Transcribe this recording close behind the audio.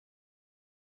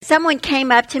Someone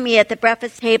came up to me at the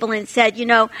breakfast table and said,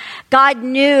 God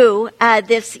knew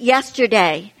this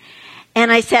yesterday.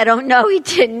 And I said, oh, no, he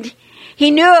didn't.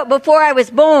 He knew it before I was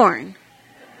born.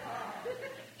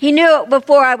 He knew it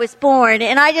before I was born.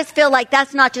 And I just feel like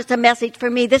that's not just a message for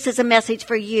me. This is a message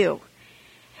for you.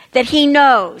 That he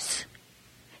knows.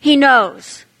 He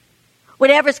knows.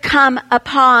 Whatever's come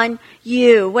upon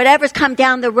you, whatever's come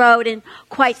down the road and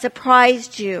quite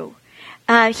surprised you,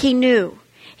 he knew.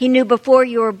 He knew before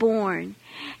you were born.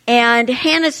 And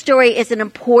Hannah's story is an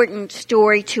important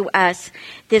story to us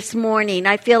this morning.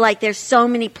 I feel like there's so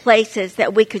many places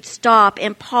that we could stop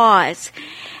and pause.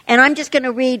 And I'm just going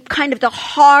to read kind of the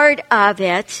heart of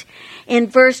it in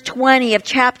verse 20 of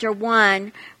chapter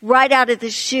 1, right out of the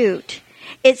chute.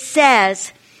 It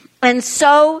says, and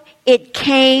so it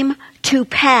came to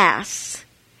pass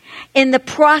in the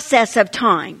process of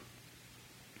time.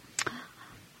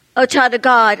 Oh, child of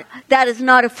God, that is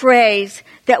not a phrase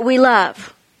that we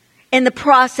love. In the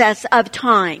process of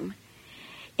time.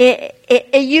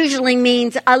 It usually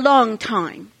means a long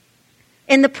time.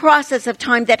 In the process of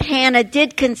time that Hannah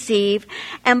did conceive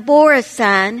and bore a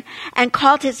son and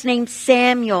called his name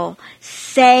Samuel,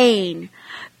 saying,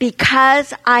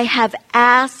 because I have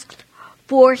asked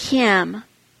for him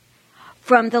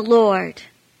from the Lord.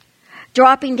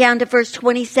 Dropping down to verse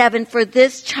 27, for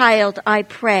this child I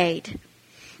prayed,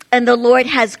 and the Lord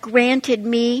has granted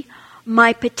me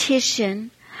my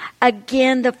petition.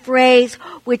 Again, the phrase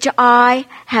which I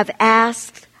have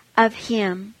asked of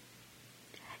him.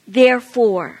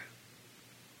 Therefore,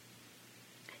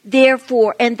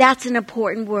 and that's an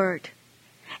important word.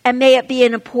 And may it be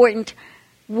an important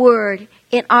word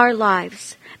in our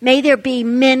lives. May there be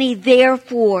many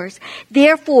therefores.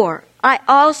 Therefore, I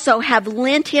also have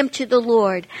lent him to the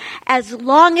Lord. As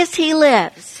long as he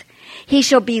lives, he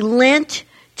shall be lent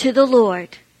to the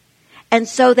Lord. And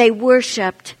so they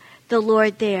worshiped the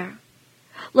Lord there.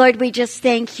 Lord, we just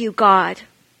thank you, God.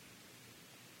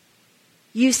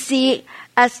 You see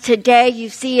us today, you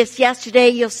see us yesterday,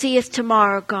 you'll see us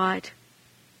tomorrow, God.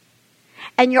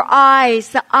 And your eyes,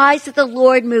 the eyes of the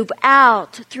Lord move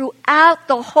out throughout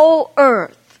the whole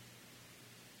earth.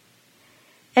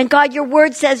 And God, your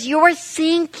word says you're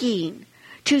seeking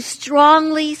to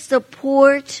strongly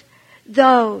support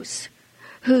those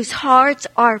whose hearts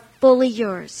are fully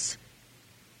yours.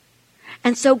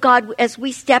 And so, God, as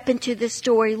we step into this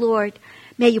story, Lord,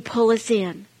 may you pull us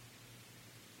in.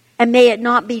 And may it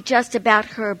not be just about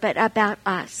her, but about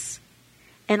us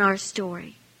and our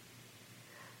story.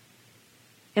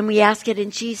 And we ask it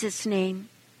in Jesus' name.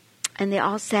 And they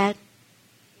all said,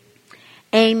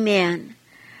 amen.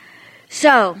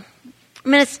 So,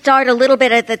 I'm going to start a little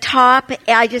bit at the top.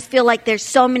 I just feel like there's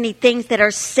so many things that are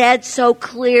said so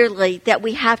clearly that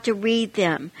we have to read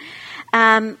them.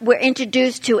 We're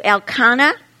introduced to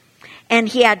Elkanah, and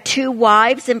he had 2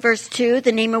 wives in verse 2.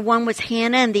 The name of one was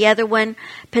Hannah and the other one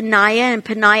Peninnah, and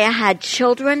Peninnah had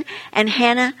children and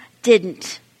Hannah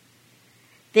didn't.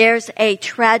 There's a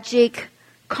tragic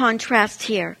contrast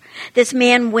here. This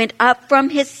man went up from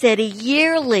his city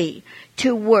yearly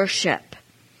to worship.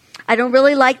 I don't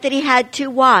really like that he had 2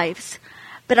 wives,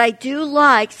 but I do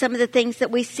like some of the things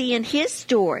that we see in his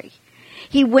story.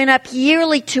 He went up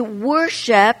yearly to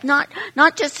worship, not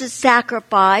just to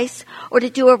sacrifice or to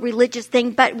do a religious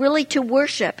thing, but really to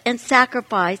worship and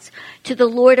sacrifice to the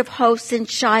Lord of hosts in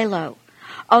Shiloh.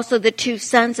 Also the 2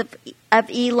 sons of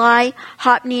Eli,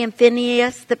 Hophni and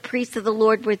Phinehas, the priests of the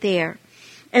Lord, were there.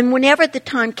 And whenever the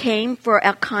time came for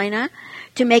Elkanah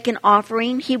to make an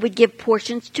offering, he would give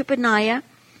portions to Peninnah,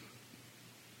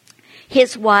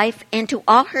 his wife, and to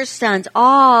all her sons,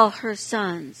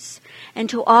 and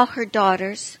to all her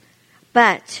daughters.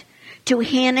 But to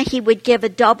Hannah he would give a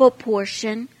double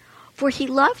portion, for he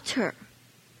loved her.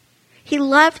 He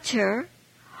loved her,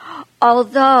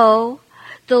 although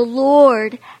the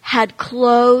Lord had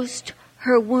closed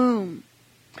her womb.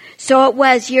 So it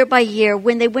was year by year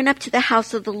when they went up to the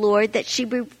house of the Lord that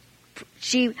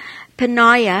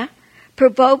Peninnah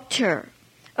provoked her.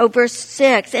 Oh, verse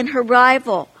 6, and her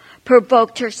rival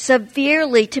provoked her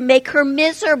severely to make her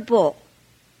miserable,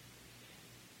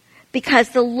 because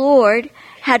the Lord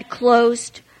had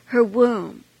closed her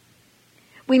womb.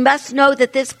 We must know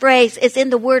that this phrase is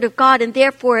in the Word of God, and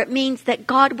therefore it means that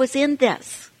God was in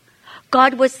this.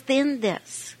 God was in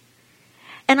this.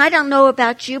 And I don't know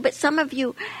about you, but some of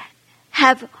you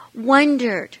have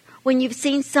wondered when you've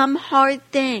seen some hard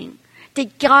thing.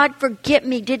 Did God forget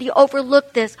me? Did he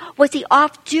overlook this? Was he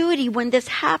off duty when this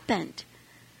happened?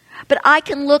 But I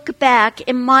can look back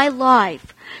in my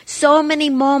life, so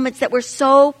many moments that were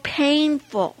so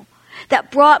painful, that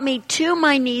brought me to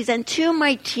my knees and to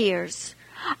my tears.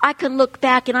 I can look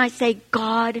back and I say,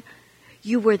 God,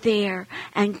 you were there.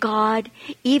 And God,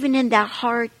 even in that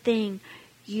hard thing,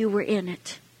 you were in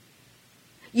it.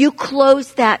 You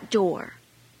closed that door.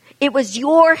 It was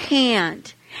your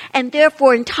hand. And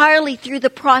therefore, entirely through the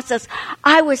process,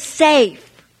 I was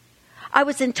safe. I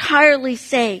was entirely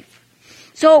safe.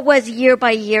 So it was year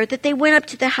by year that they went up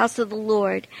to the house of the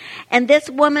Lord. And this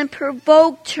woman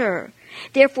provoked her.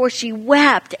 Therefore she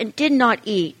wept and did not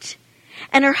eat.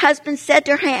 And her husband said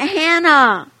to her,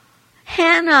 Hannah,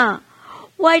 Hannah,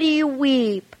 why do you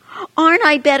weep? Aren't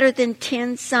I better than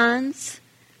 10 sons?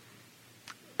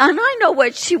 And I know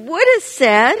what she would have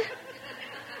said.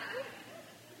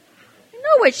 I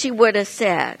know what she would have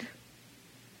said.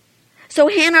 So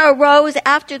Hannah arose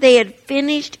after they had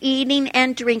finished eating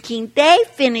and drinking. They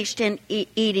finished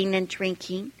eating and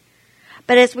drinking.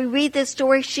 But as we read this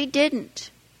story, she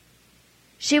didn't.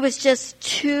 She was just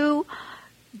too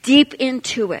deep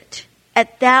into it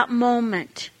at that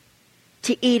moment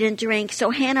to eat and drink. So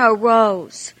Hannah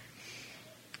arose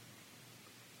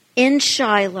in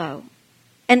Shiloh.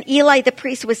 And Eli the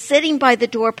priest was sitting by the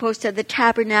doorpost of the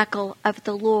tabernacle of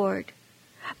the Lord.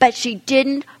 But she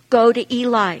didn't go to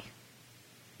Eli.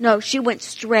 No, she went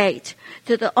straight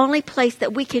to the only place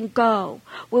that we can go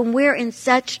when we're in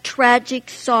such tragic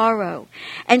sorrow.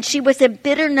 And she was in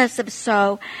bitterness of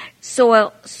soul,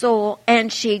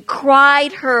 and she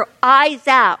cried her eyes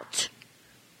out.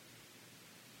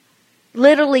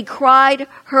 Literally cried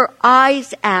her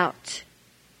eyes out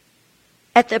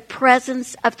at the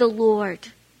presence of the Lord.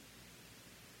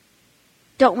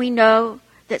 Don't we know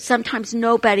that sometimes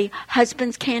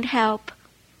husbands can't help,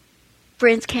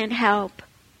 friends can't help,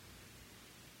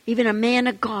 even a man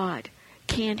of God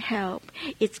can't help.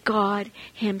 It's God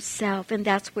himself, and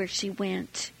that's where she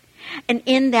went. And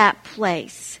in that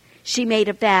place, she made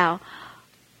a vow.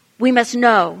 We must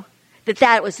know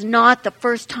that was not the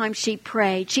first time she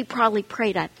prayed. She probably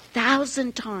prayed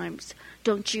 1,000 times,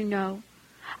 don't you know?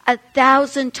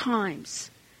 1,000 times.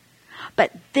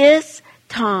 But this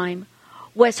time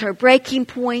was her breaking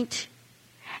point,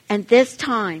 and this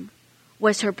time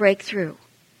was her breakthrough.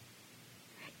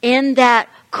 In that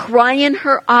crying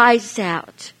her eyes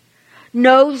out,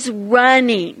 nose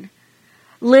running,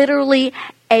 literally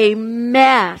a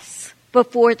mess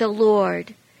before the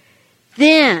Lord.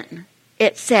 Then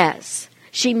it says,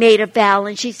 she made a vow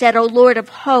and she said, O Lord of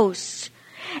hosts,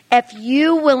 if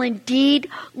you will indeed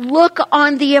look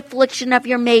on the affliction of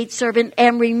your maidservant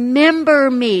and remember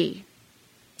me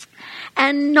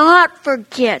and not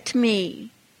forget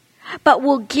me, but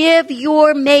will give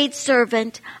your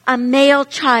maidservant a male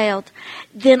child,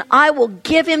 then I will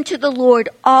give him to the Lord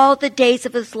all the days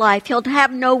of his life. He'll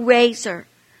have no razor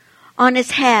on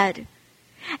his head.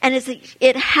 And as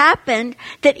it happened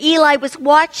that Eli was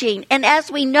watching, and as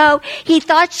we know, he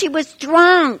thought she was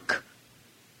drunk,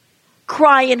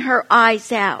 crying her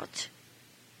eyes out.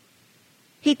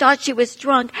 He thought she was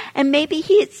drunk, and maybe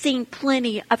he had seen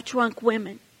plenty of drunk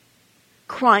women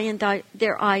crying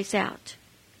their eyes out.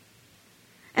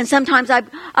 And sometimes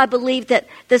I believe that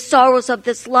the sorrows of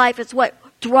this life is what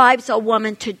drives a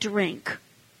woman to drink,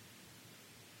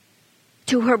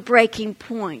 to her breaking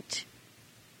point.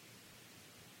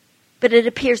 But it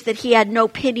appears that he had no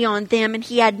pity on them, and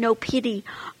he had no pity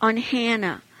on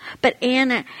Hannah. But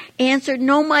Anna answered,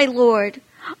 No, my Lord,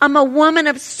 I'm a woman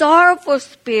of sorrowful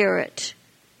spirit.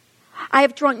 I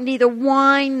have drunk neither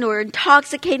wine nor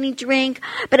intoxicating drink,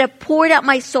 but have poured out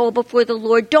my soul before the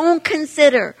Lord. Don't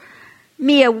consider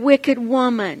me a wicked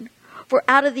woman, for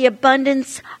out of the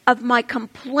abundance of my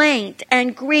complaint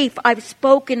and grief I've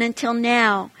spoken until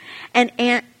now. And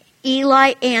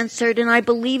Eli answered, and I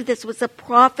believe this was a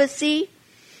prophecy,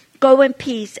 Go in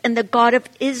peace, and the God of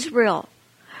Israel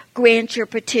grant your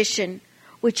petition,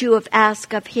 which you have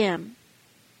asked of him.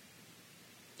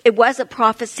 It was a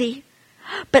prophecy,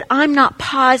 but I'm not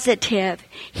positive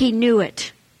he knew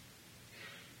it.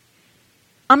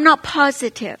 I'm not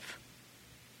positive.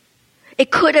 It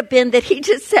could have been that he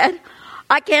just said,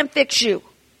 I can't fix you.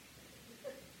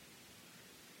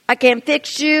 I can't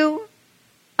fix you.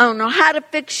 I don't know how to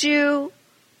fix you.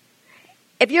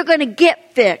 If you're going to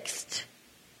get fixed,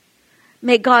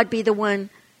 may God be the one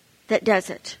that does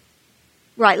it.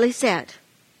 Rightly said.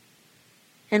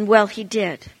 And well, he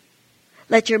did.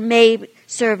 Let your maid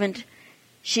servant,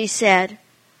 she said,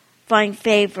 find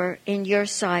favor in your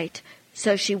sight.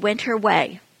 So she went her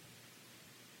way.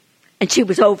 And she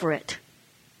was over it.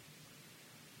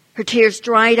 Her tears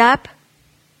dried up,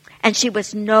 and she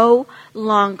was no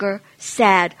longer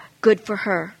sad. Good for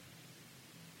her.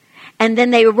 And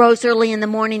then they arose early in the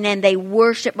morning and they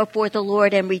worshiped before the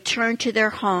Lord and returned to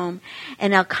their home.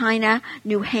 And Elkanah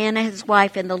knew Hannah, his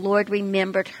wife, and the Lord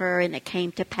remembered her. And it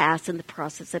came to pass in the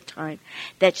process of time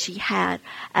that she had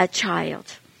a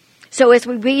child. So as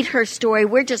we read her story,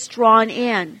 we're just drawn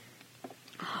in.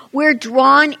 We're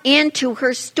drawn into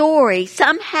her story.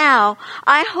 Somehow,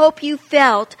 I hope you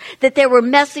felt that there were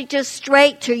messages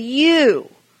straight to you,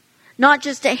 not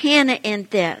just to Hannah in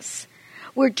this.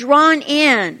 We're drawn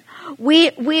in. We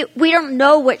don't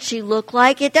know what she looked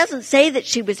like. It doesn't say that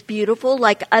she was beautiful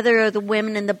like other of the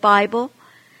women in the Bible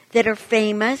that are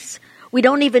famous. We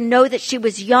don't even know that she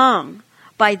was young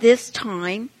by this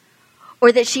time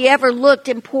or that she ever looked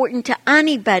important to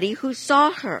anybody who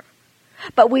saw her.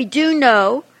 But we do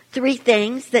know four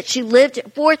things.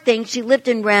 She lived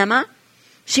in Ramah.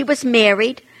 She was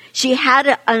married. She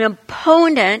had an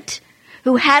opponent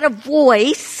who had a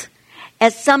voice,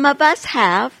 as some of us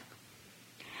have.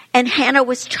 And Hannah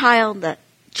was childless.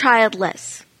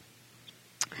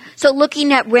 So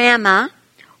looking at Ramah,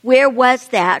 where was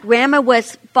that? Ramah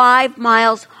was 5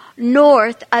 miles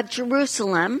north of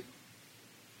Jerusalem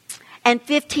and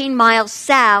 15 miles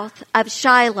south of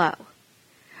Shiloh.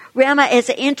 Ramah is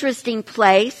an interesting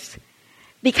place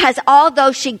because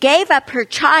although she gave up her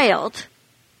child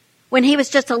when he was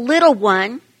just a little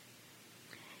one,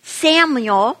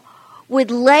 Samuel would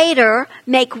later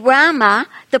make Ramah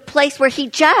the place where he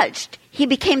judged. He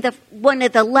became the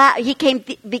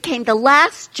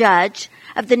last judge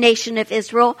of the nation of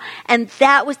Israel, and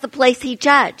that was the place he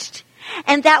judged.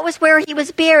 And that was where he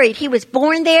was buried. He was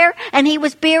born there, and he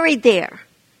was buried there.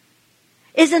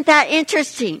 Isn't that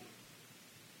interesting?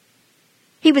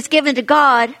 He was given to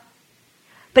God,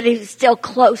 but he was still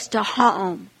close to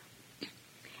home.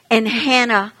 And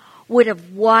Hannah would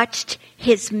have watched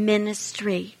his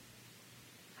ministry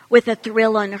with a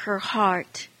thrill in her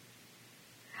heart.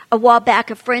 A while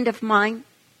back, a friend of mine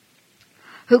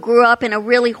who grew up in a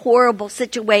really horrible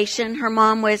situation. Her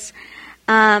mom was,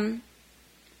 I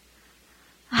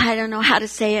don't know how to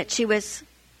say it. She was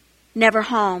never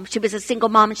home. She was a single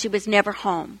mom and she was never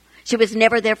home. She was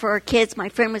never there for her kids. My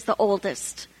friend was the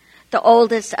oldest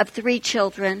of 3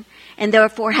 children, and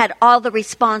therefore had all the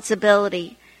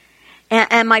responsibility.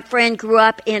 And my friend grew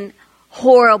up in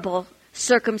horrible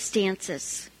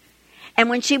circumstances. And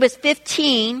when she was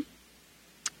 15,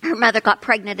 her mother got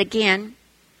pregnant again,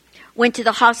 went to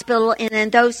the hospital, and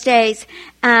in those days,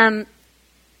 and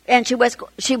she was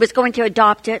going to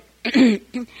adopt it.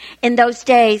 In those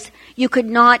days, you could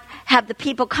not have the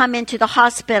people come into the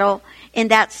hospital in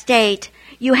that state.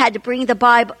 You had to bring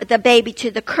the baby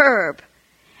to the curb,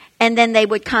 and then they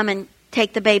would come and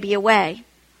take the baby away.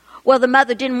 Well, the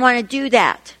mother didn't want to do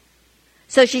that.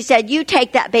 So she said, you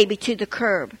take that baby to the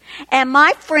curb. And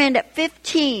my friend at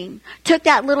 15 took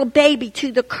that little baby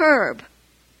to the curb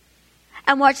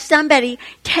and watched somebody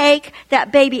take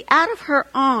that baby out of her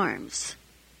arms.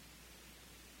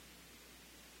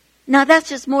 Now that's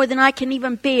just more than I can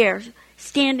even bear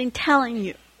standing telling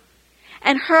you.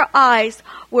 And her eyes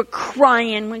were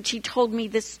crying when she told me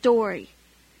this story.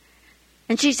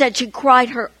 And she said she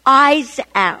cried her eyes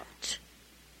out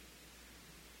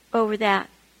over that.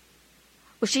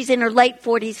 Well, she's in her late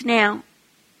 40s now.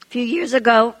 A few years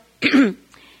ago,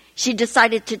 she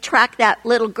decided to track that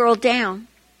little girl down.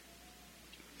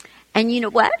 And you know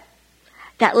what?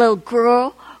 That little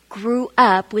girl grew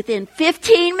up within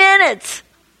 15 minutes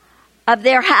of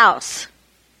their house.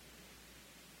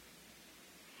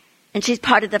 And she's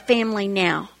part of the family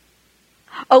now.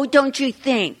 Oh, don't you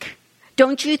think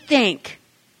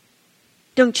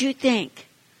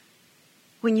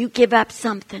when you give up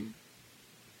something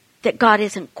that God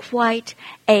isn't quite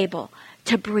able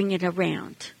to bring it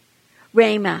around?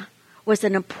 Ramah was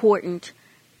an important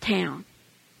town.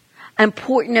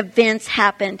 Important events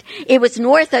happened. It was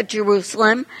north of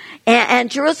Jerusalem, and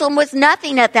Jerusalem was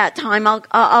nothing at that time.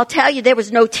 I'll tell you, there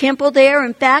was no temple there.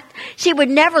 In fact, she would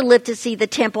never live to see the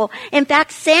temple. In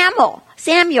fact, Samuel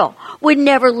would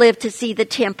never live to see the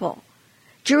temple.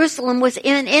 Jerusalem was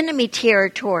in enemy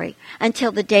territory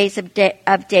until the days of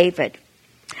David.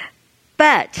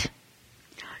 But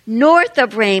north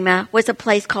of Ramah was a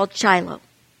place called Shiloh.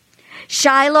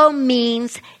 Shiloh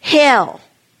means hill.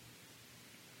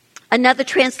 Another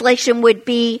translation would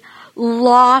be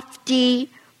lofty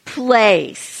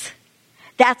place.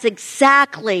 That's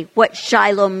exactly what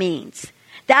Shiloh means.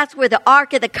 That's where the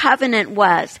Ark of the Covenant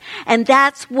was. And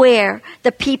that's where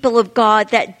the people of God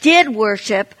that did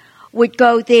worship would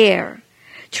go there.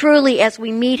 Truly, as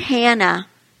we meet Hannah,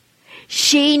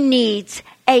 she needs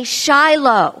a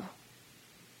Shiloh.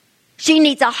 She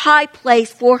needs a high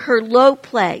place for her low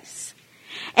place.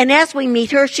 And as we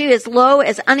meet her, she is low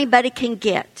as anybody can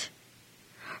get.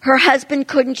 Her husband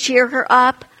couldn't cheer her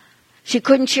up. She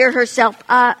couldn't cheer herself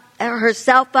up.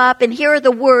 And here are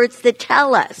the words that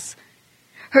tell us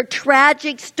her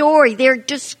tragic story. They're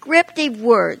descriptive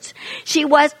words. She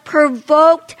was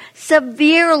provoked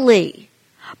severely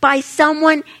by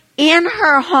someone in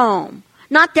her home,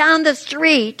 not down the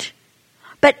street,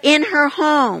 but in her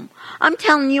home. I'm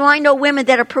telling you, I know women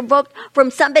that are provoked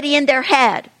from somebody in their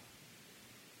head,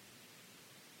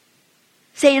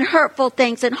 saying hurtful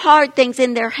things and hard things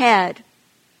in their head.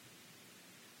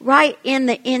 Right in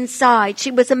the inside.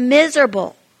 She was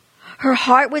miserable. Her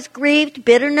heart was grieved.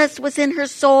 Bitterness was in her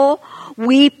soul.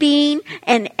 Weeping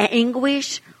and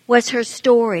anguish was her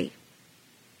story.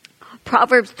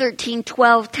 Proverbs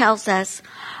 13:12 tells us,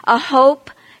 a hope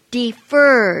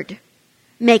deferred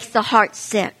makes the heart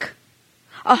sick.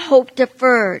 A hope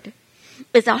deferred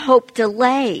is a hope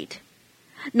delayed,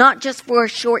 not just for a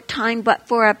short time, but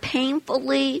for a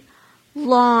painfully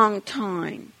long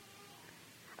time.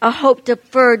 A hope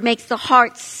deferred makes the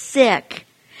heart sick.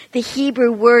 The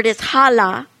Hebrew word is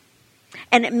hala,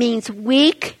 and it means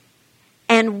weak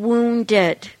and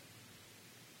wounded.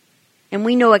 And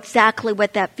we know exactly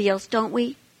what that feels, don't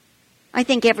we? I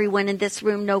think everyone in this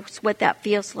room knows what that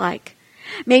feels like.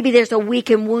 Maybe there's a weak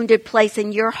and wounded place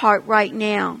in your heart right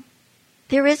now.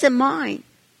 There is in mine.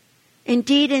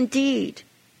 Indeed, indeed.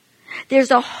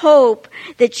 There's a hope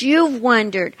that you've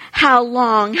wondered, how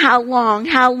long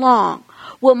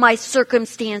will my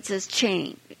circumstances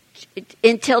change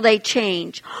until they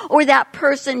change? Or that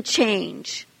person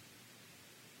change?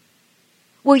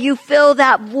 Will you fill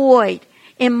that void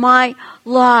in my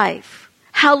life?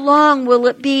 How long will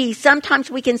it be?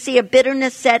 Sometimes we can see a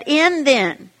bitterness set in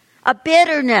then. A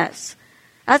bitterness.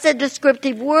 That's a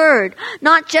descriptive word.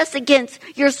 Not just against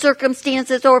your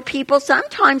circumstances or people.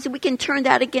 Sometimes we can turn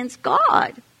that against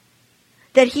God.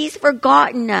 That He's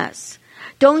forgotten us.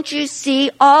 Don't you see,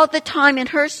 all the time in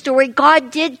her story, God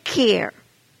did care.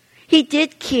 He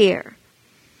did care.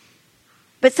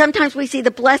 But sometimes we see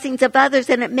the blessings of others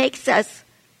and it makes us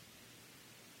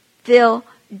feel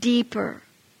deeper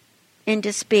in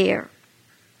despair.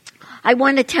 I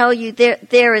want to tell you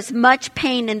there is much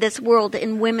pain in this world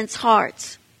in women's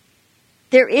hearts.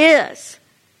 There is.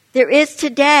 There is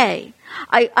today.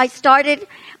 I started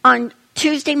on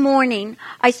Tuesday morning,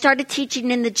 I started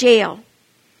teaching in the jail.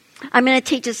 I'm going to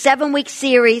teach a 7-week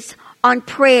series on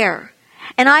prayer.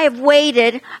 And I have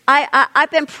waited.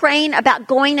 I've been praying about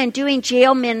going and doing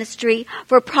jail ministry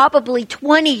for probably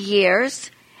 20 years.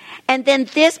 And then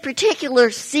this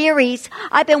particular series,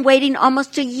 I've been waiting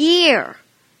almost a year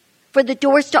for the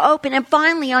doors to open. And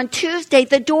finally on Tuesday,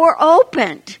 the door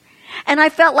opened. And I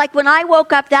felt like when I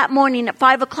woke up that morning at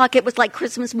 5 o'clock, it was like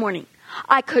Christmas morning.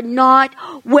 I could not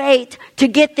wait to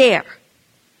get there.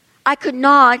 I could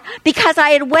not, because I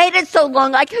had waited so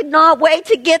long, I could not wait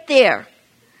to get there.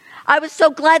 I was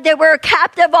so glad they were a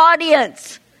captive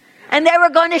audience and they were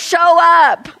going to show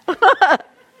up.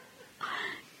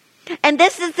 And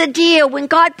this is the deal. When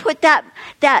God put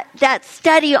that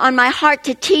study on my heart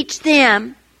to teach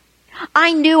them,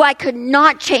 I knew I could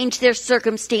not change their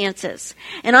circumstances.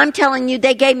 And I'm telling you,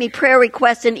 they gave me prayer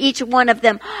requests and each one of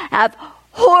them have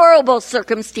horrible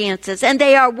circumstances and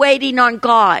they are waiting on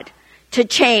God to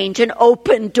change and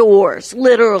open doors,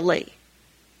 literally.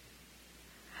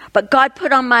 But God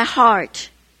put on my heart,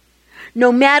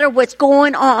 no matter what's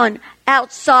going on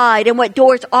outside and what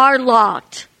doors are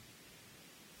locked,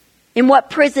 in what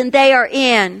prison they are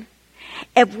in,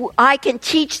 if I can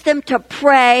teach them to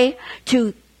pray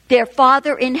to their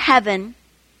Father in heaven,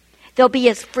 they'll be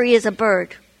as free as a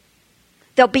bird.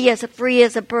 They'll be as free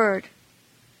as a bird.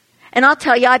 And I'll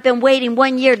tell you, I've been waiting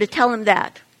 1 year to tell them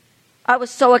that. I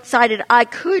was so excited. I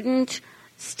couldn't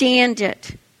stand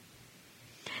it.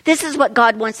 This is what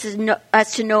God wants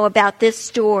us to know about this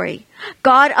story.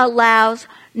 God allows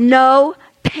no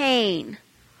pain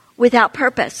without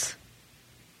purpose.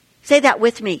 Say that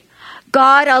with me.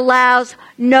 God allows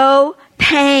no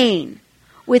pain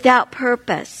without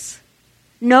purpose.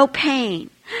 No pain.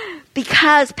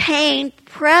 Because pain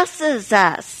presses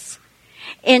us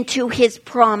into His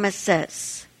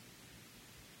promises.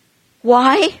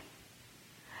 Why?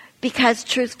 Because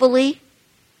truthfully,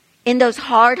 in those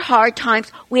hard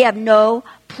times, we have no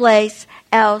place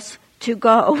else to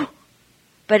go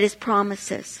but His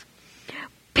promises.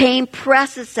 Pain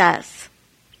presses us,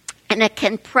 and it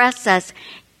can press us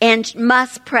and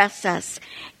must press us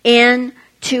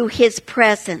into His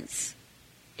presence.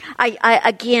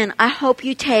 I hope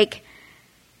you take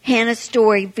Hannah's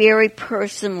story very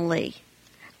personally.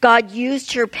 God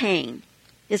used her pain.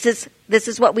 This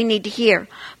is what we need to hear.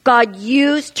 God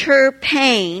used her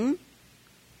pain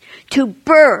to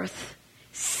birth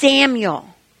Samuel,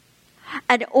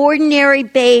 an ordinary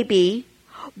baby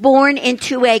born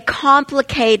into a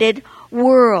complicated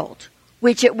world,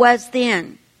 which it was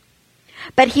then.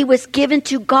 But he was given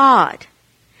to God.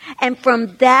 And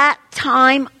from that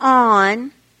time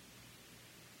on,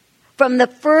 from the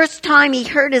first time he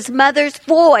heard his mother's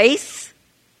voice,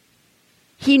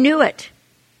 he knew it.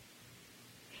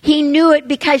 He knew it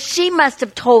because she must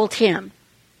have told him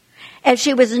as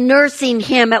she was nursing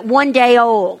him at 1 day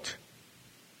old,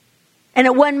 and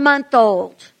at 1 month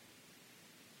old,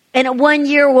 and at 1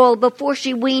 year old before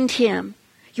she weaned him.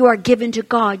 You are given to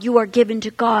God. You are given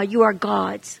to God. You are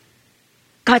God's.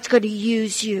 God's going to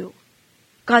use you.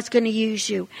 God's going to use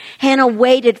you. Hannah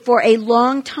waited for a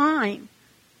long time.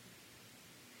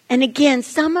 And again,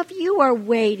 some of you are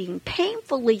waiting,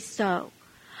 painfully so.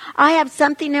 I have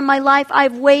something in my life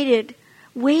I've waited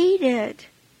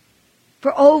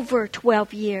for over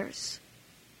 12 years.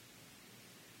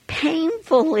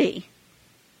 Painfully.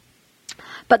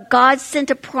 But God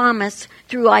sent a promise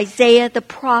through Isaiah the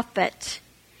prophet.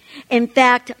 In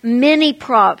fact, many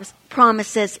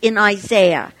promises in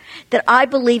Isaiah that I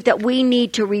believe that we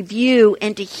need to review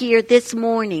and to hear this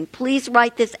morning. Please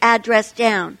write this address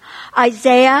down.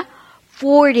 Isaiah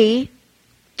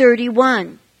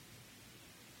 40:31.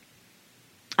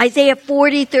 Isaiah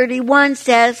 40:31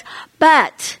 says,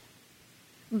 But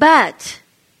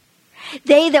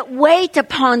they that wait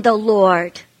upon the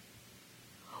Lord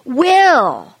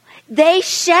they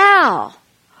shall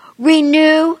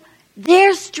renew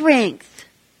their strength.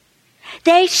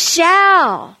 They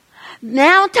shall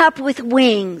mount up with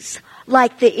wings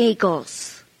like the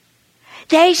eagles.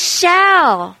 They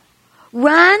shall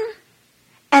run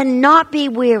and not be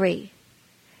weary.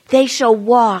 They shall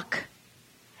walk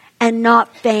and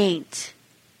not faint.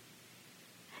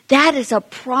 That is a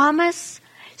promise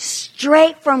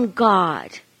straight from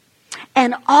God.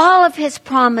 And all of his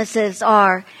promises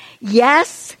are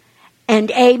yes and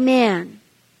amen.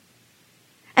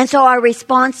 And so our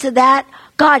response to that,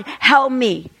 God, help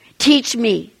me, teach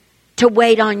me to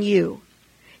wait on you.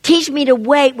 Teach me to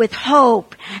wait with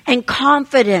hope and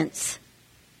confidence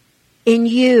in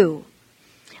you.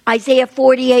 Isaiah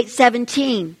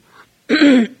 48:17.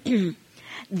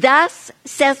 Thus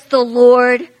says the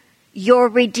Lord, your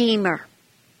Redeemer.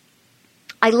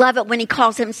 I love it when he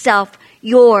calls himself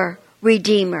your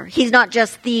Redeemer. He's not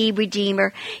just the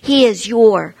Redeemer. He is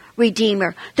your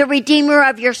Redeemer. The Redeemer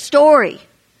of your story.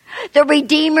 The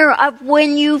Redeemer of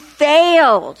when you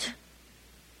failed.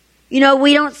 You know,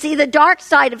 we don't see the dark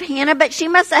side of Hannah, but she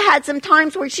must have had some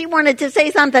times where she wanted to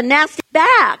say something nasty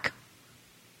back.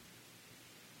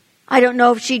 I don't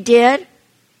know if she did,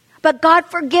 but God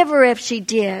forgive her if she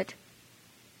did.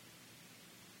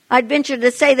 I'd venture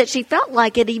to say that she felt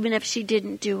like it even if she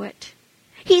didn't do it.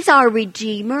 He's our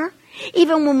Redeemer.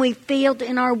 Even when we failed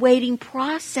in our waiting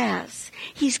process,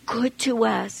 he's good to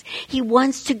us. He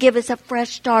wants to give us a fresh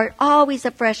start, always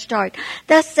a fresh start.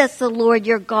 Thus says the Lord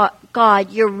your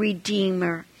God, your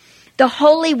Redeemer, the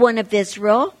Holy One of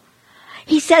Israel.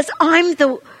 He says, I'm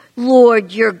the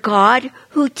Lord your God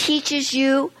who teaches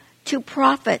you to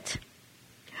profit,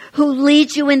 who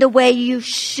leads you in the way you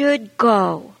should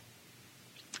go.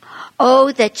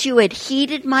 Oh, that you had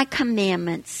heeded my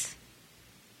commandments.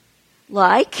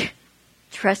 Like,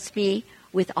 trust me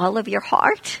with all of your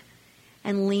heart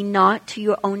and lean not to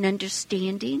your own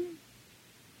understanding.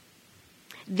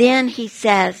 Then he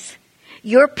says,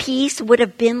 your peace would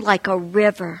have been like a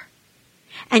river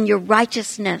and your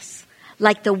righteousness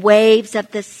like the waves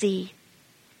of the sea.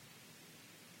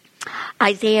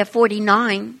 Isaiah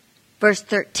 49, verse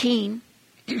 13.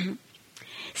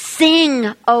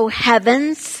 Sing, O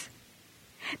heavens,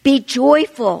 be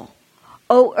joyful,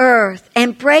 O earth,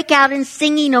 and break out in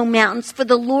singing, O mountains, for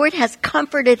the Lord has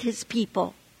comforted his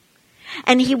people,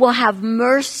 and he will have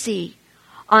mercy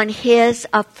on his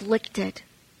afflicted.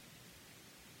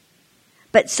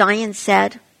 But Zion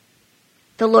said,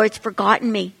 the Lord's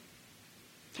forgotten me,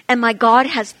 and my God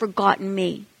has forgotten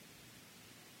me.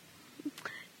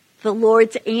 The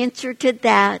Lord's answer to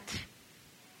that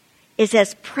is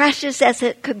as precious as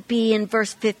it could be in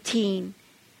verse 15.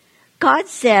 God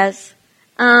says,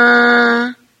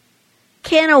 can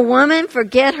a woman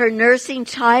forget her nursing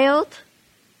child?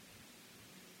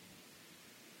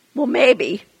 Well,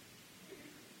 maybe.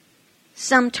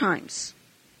 Sometimes.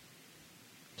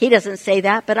 He doesn't say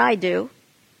that, but I do.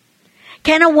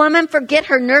 Can a woman forget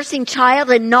her nursing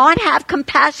child and not have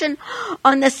compassion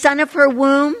on the son of her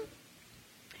womb?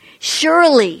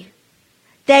 Surely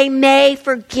they may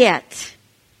forget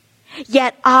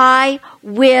Yet I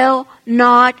will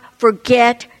not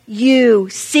forget you.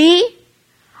 See,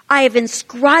 I have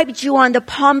inscribed you on the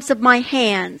palms of my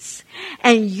hands,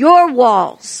 and your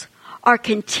walls are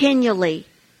continually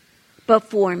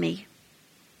before me.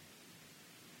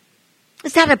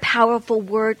 Is that a powerful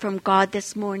word from God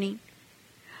this morning?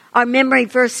 Our memory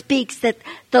verse speaks that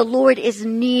the Lord is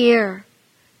near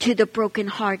to the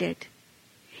brokenhearted.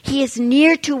 He is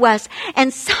near to us.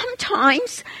 And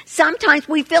sometimes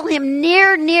we feel Him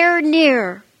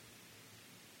near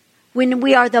when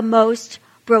we are the most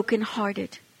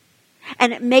brokenhearted.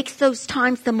 And it makes those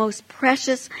times the most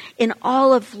precious in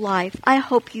all of life. I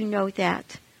hope you know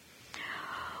that.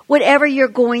 Whatever you're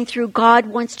going through, God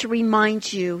wants to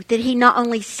remind you that He not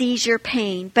only sees your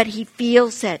pain, but He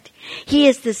feels it. He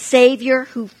is the Savior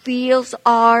who feels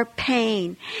our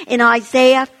pain. In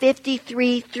Isaiah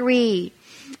 53:3,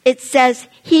 it says,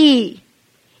 He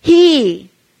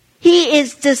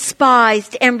is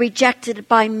despised and rejected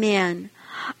by men,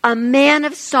 a man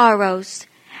of sorrows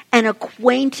and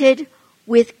acquainted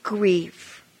with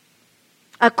grief.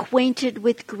 Acquainted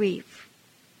with grief.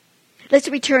 Let's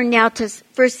return now to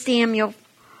 1 Samuel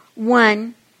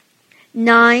 1,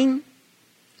 9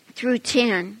 through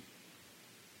 10.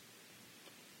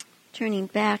 Turning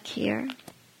back here.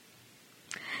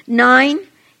 9,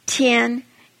 10,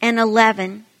 and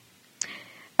 11.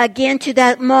 Again to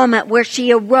that moment where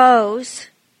she arose.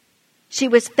 She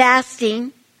was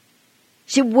fasting.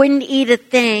 She wouldn't eat a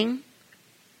thing.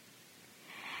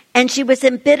 And she was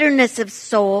in bitterness of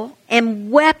soul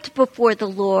and wept before the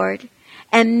Lord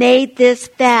and made this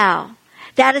vow.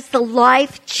 That is the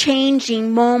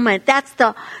life-changing moment. That's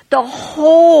the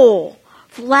whole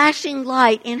flashing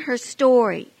light in her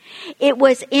story. It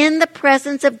was in the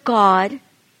presence of God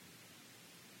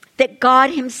that God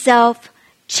Himself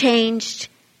changed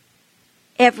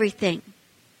everything.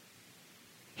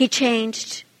 He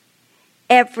changed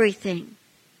everything.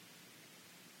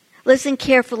 Listen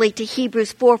carefully to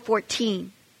Hebrews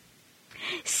 4:14.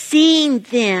 Seeing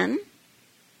then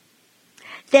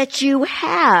that you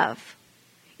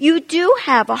do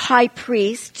have a high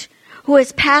priest who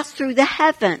has passed through the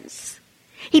heavens.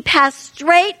 He passed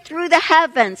straight through the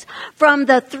heavens from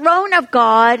the throne of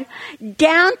God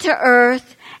down to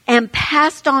earth and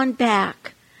passed on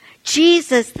back.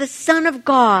 Jesus, the Son of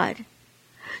God.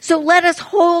 So let us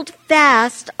hold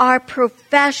fast our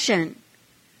profession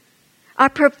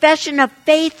of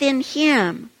faith in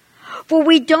Him. For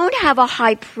we don't have a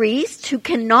high priest who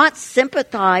cannot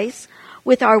sympathize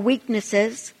with our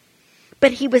weaknesses,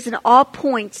 but He was in all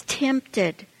points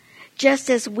tempted,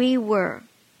 just as we were.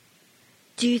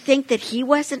 Do you think that He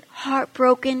wasn't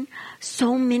heartbroken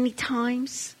so many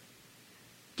times?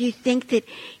 Do you think that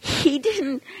He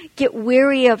didn't get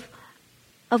weary of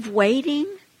waiting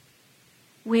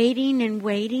and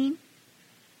waiting?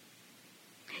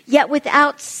 Yet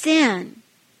without sin,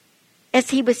 as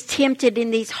He was tempted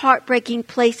in these heartbreaking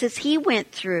places He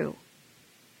went through.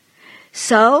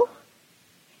 So,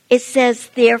 it says,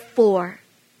 therefore,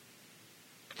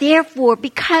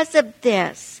 because of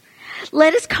this,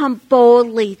 let us come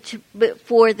boldly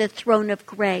before the throne of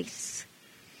grace,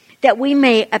 that we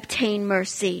may obtain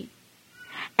mercy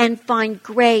and find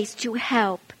grace to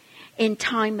help in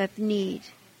time of need.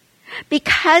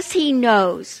 Because He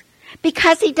knows,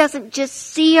 because He doesn't just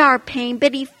see our pain,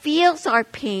 but He feels our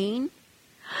pain,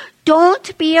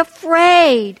 don't be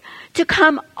afraid to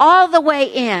come all the way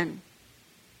in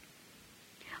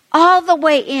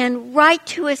right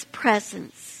to His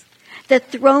presence, the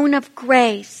throne of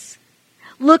grace,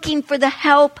 looking for the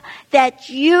help that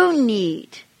you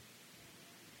need.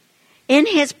 In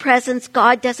His presence,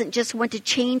 God doesn't just want to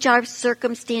change our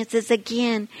circumstances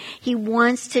again. He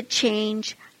wants to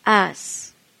change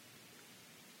us.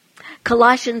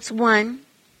 Colossians 3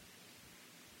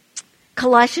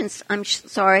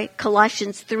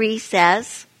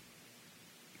 says,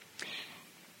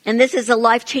 and this is a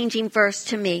life-changing verse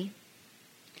to me.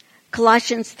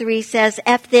 Colossians 3 says,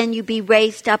 if then you be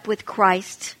raised up with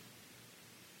Christ,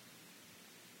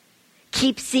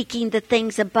 keep seeking the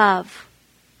things above,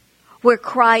 where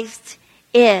Christ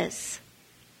is,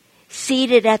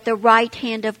 seated at the right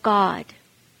hand of God.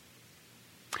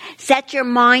 Set your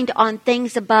mind on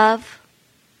things above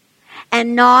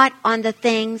and not on the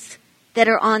things that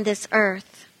are on this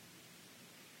earth.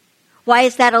 Why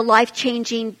is that a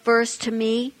life-changing verse to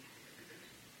me?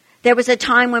 There was a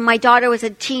time when my daughter was a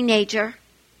teenager,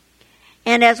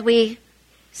 and as we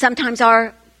sometimes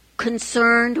are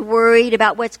concerned, worried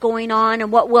about what's going on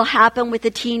and what will happen with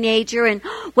the teenager and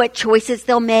what choices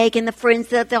they'll make and the friends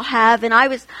that they'll have. And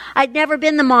I'd never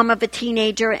been the mom of a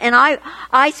teenager, and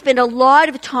I spent a lot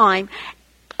of time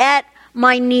at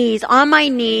my knees, on my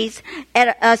knees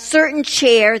at a certain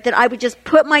chair that I would just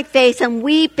put my face and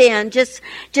weep in just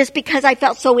because I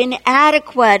felt so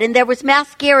inadequate. And there was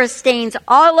mascara stains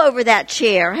all over that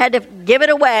chair. I had to give it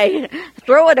away,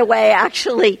 throw it away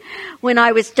actually, when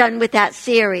I was done with that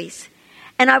series.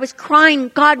 And I was crying,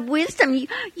 God, wisdom.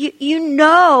 You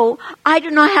know I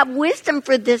do not have wisdom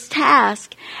for this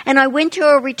task. And I went to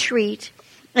a retreat,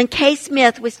 and Kay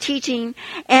Smith was teaching,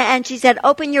 and she said,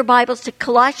 open your Bibles to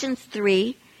Colossians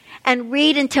 3 and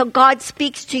read until God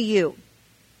speaks to you.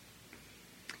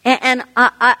 And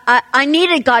I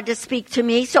needed God to speak to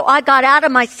me, so I got out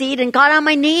of my seat and got on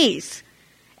my knees,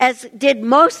 as did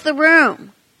most of the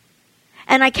room.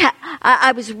 And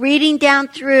I was reading down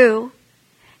through.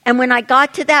 And when I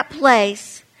got to that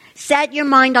place, set your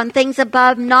mind on things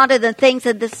above, not on the things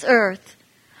of this earth,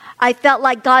 I felt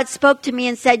like God spoke to me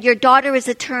and said, your daughter is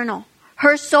eternal.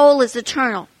 Her soul is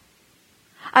eternal.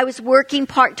 I was working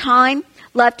part-time,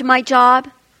 left my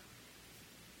job.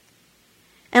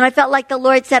 And I felt like the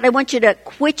Lord said, I want you to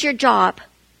quit your job.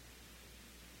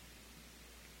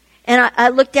 And I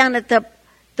looked down at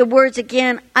the words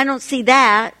again. I don't see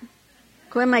that.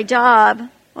 Quit my job.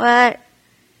 What?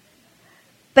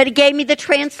 But he gave me the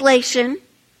translation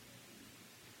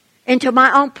into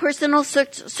my own personal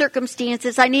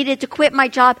circumstances. I needed to quit my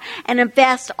job and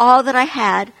invest all that I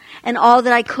had and all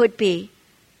that I could be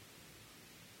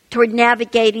toward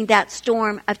navigating that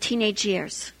storm of teenage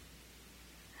years.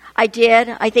 I did.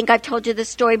 I think I've told you this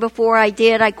story before. I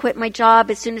did. I quit my job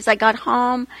as soon as I got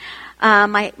home.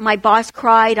 My boss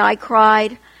cried. I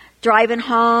cried. Driving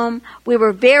home. We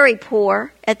were very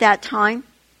poor at that time.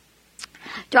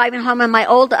 Driving home in my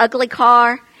old ugly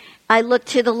car, I looked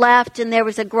to the left and there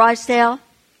was a garage sale.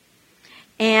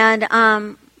 And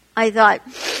I thought,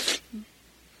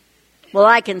 well,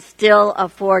 I can still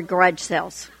afford garage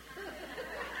sales.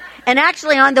 And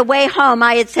actually on the way home,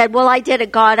 I had said, well, I did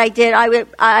it, God.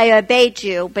 I obeyed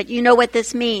you. But you know what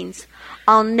this means?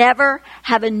 I'll never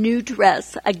have a new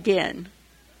dress again.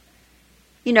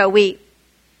 You know, we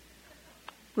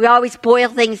always boil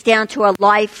things down to a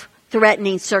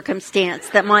life-threatening circumstance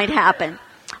that might happen.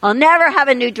 I'll never have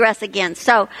a new dress again.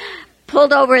 So,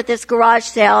 pulled over at this garage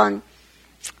sale, and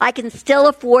I can still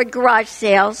afford garage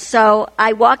sales. So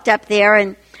I walked up there,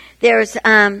 and there's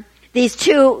these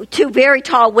two very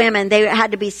tall women. They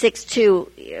had to be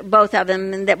 6'2", both of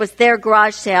them, and that was their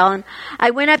garage sale. And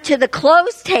I went up to the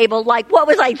clothes table, like, what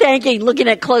was I thinking, looking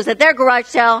at clothes at their garage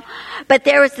sale? But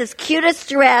there was this cutest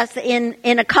dress in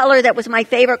a color that was my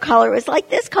favorite color. It was like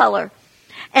this color.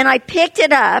 And I picked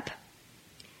it up,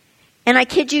 and I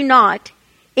kid you not,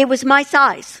 it was my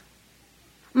size,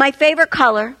 my favorite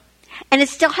color, and it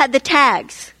still had the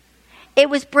tags. It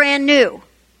was brand new.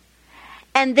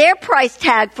 And their price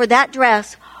tag for that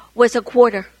dress was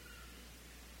 $25.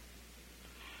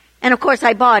 And of course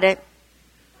I bought it.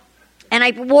 And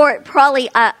I wore it probably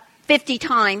 50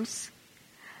 times.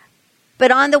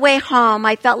 But on the way home,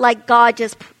 I felt like God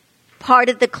just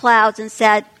parted the clouds and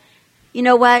said, you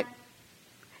know what?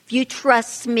 If you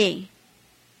trust me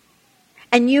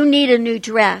and you need a new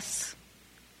dress,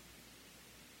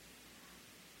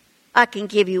 I can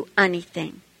give you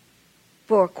anything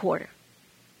for $25.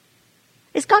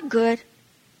 Is God good?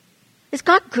 Is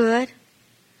God good?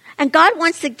 And God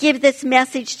wants to give this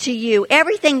message to you.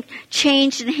 Everything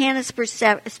changed in Hannah's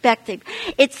perspective.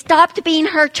 It stopped being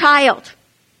her child.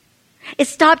 It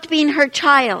stopped being her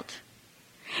child.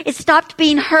 It stopped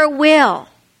being her will.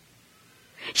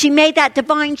 She made that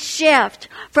divine shift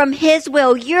from His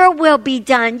will. Your will be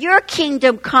done. Your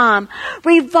kingdom come.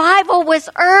 Revival was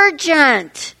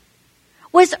urgent.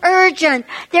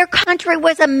 Their country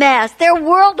was a mess. Their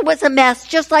world was a mess,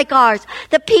 just like ours.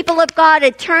 The people of God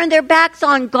had turned their backs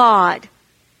on God.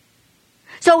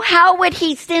 So how would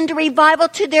He send a revival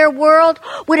to their world?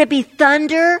 Would it be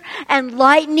thunder and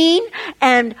lightning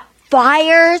and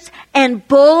fires and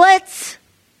bullets?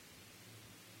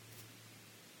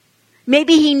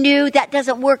 Maybe He knew that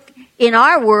doesn't work in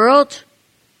our world.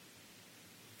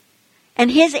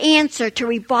 And His answer to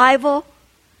revival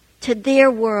to their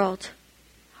world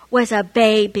was a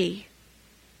baby.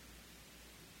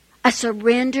 A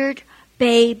surrendered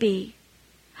baby.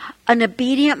 An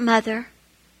obedient mother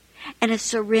and a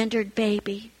surrendered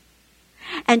baby.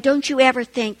 And don't you ever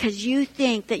think, because you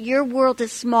think that your world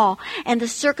is small and the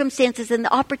circumstances and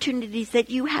the opportunities that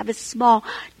you have is small,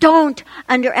 don't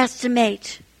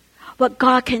underestimate what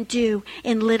God can do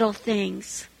in little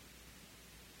things.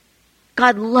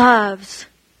 God loves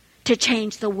to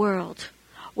change the world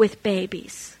with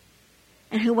babies.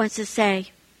 And who wants to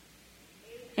say,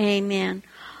 amen.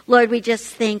 Lord, we just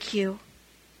thank you.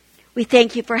 We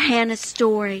thank you for Hannah's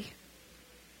story.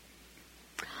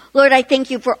 Lord, I thank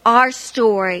you for our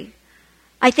story.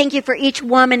 I thank you for each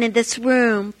woman in this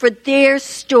room, for their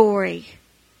story.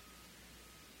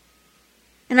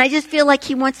 And I just feel like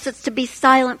he wants us to be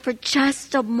silent for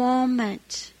just a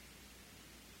moment.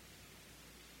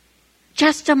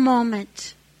 Just a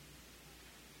moment.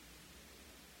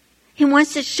 He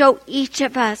wants to show each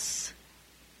of us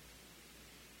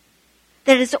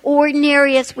that as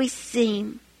ordinary as we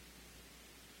seem,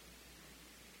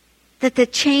 that the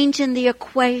change in the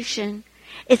equation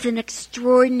is an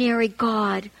extraordinary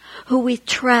God who we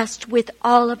trust with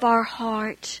all of our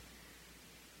heart.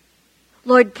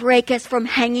 Lord, break us from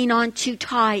hanging on too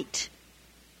tight.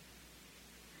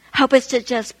 Help us to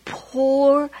just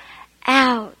pour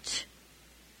out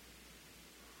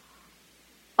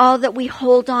all that we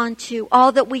hold on to,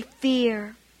 all that we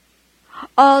fear,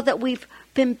 all that we've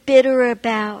been bitter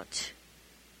about,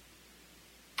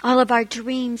 all of our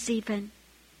dreams even,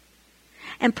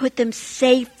 and put them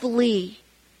safely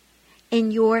in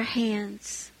your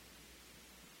hands.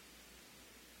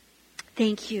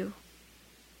 Thank you.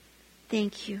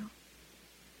 Thank you.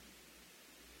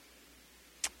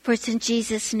 For it's in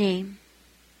Jesus' name.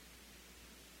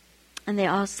 And they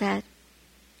all said,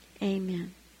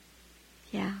 Amen.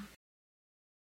 Yeah.